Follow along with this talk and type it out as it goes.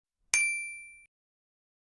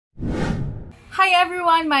Hi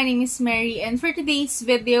everyone, my name is Mary, and for today's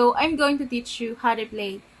video, I'm going to teach you how to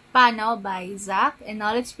play Pano by Zack, and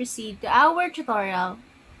now let's proceed to our tutorial.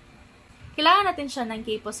 Kailangan natin siya ng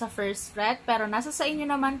capo sa first fret, pero nasa sa inyo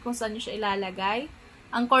naman kung saan nyo siya ilalagay.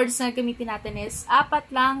 Ang chords na gamitin natin is 4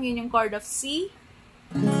 lang, yun yung chord of C.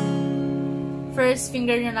 First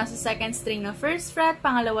finger nyo nasa second string ng first fret,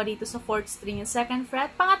 pangalawa dito sa fourth string ng second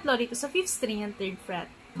fret, pangatlo dito sa fifth string ng third fret.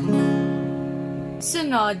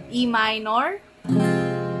 Sunod, E minor.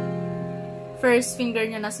 First finger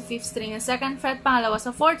nyo nasa fifth string ng second fret, pangalawa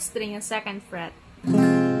sa fourth string ng second fret.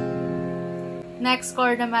 Next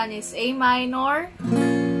chord naman is A minor.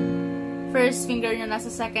 First finger nyo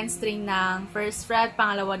nasa second string ng first fret,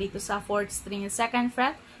 pangalawa dito sa fourth string ng second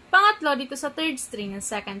fret, pangatlo dito sa third string ng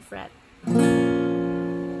second fret.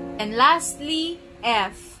 And lastly,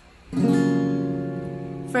 F.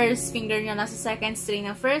 First finger nyo nasa second string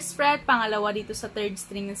ng first fret, pangalawa dito sa third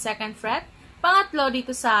string ng second fret, pangatlo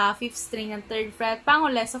dito sa fifth string ng third fret,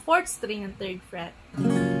 panguli sa fourth string ng third fret.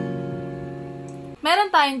 Meron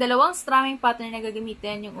tayong dalawang strumming pattern na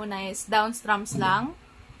gagamitin. Yung una is down strums lang.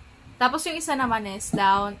 Tapos yung isa naman is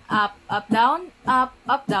down, up, up, down, up,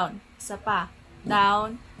 up, down. Isa pa.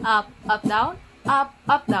 Down, up, down,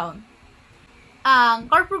 up, down. Ang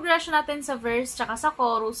chord progression natin sa verse tsaka sa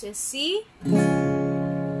chorus is C,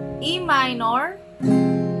 E minor,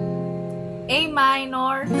 A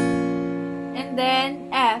minor, and then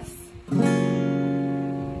F.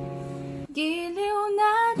 Giliw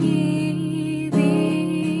na dirinig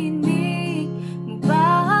mo ba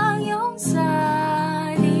ang iyong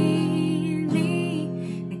sarili?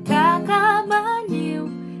 Nagkakabaliw,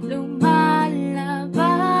 lumalabas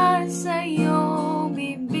sa iyong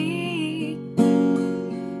bibig.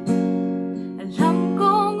 Alam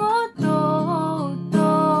kong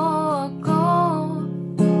uto-uto ako.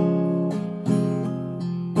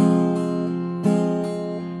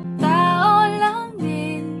 Tao lang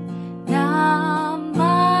din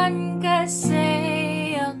naman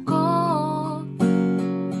kasi ako.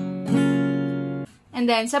 And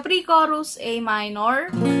then, sa pre-chorus, A minor,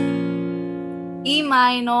 E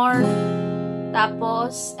minor,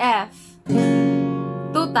 tapos F. 2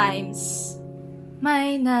 times.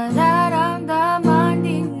 May nararamdaman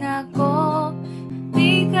din ako,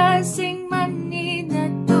 di kasing manid na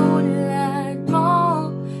tulad mo.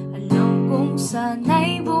 Alam kong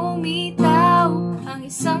sana'y bumitaw ang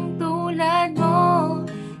isang tulad mo.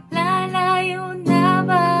 Lalayo na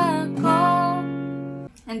ba ako?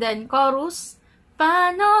 And then chorus,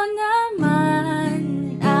 paano naman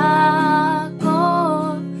ako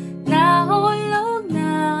nahulog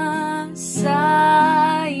na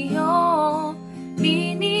sa'yo?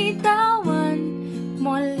 Binitawan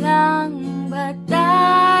mo lang ba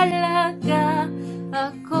talaga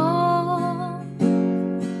ako?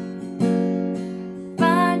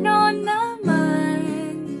 Paano naman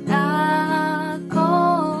ako?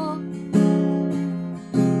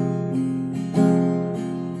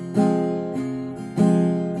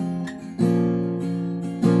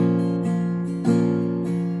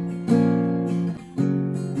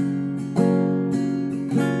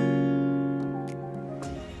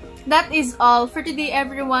 That is all for today,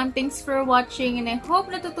 everyone. Thanks for watching, and I hope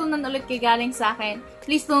natutunan ulit kayo galing sa akin.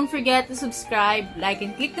 Please don't forget to subscribe, like,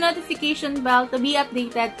 and click the notification bell to be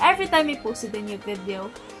updated every time I post a new video.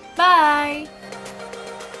 Bye!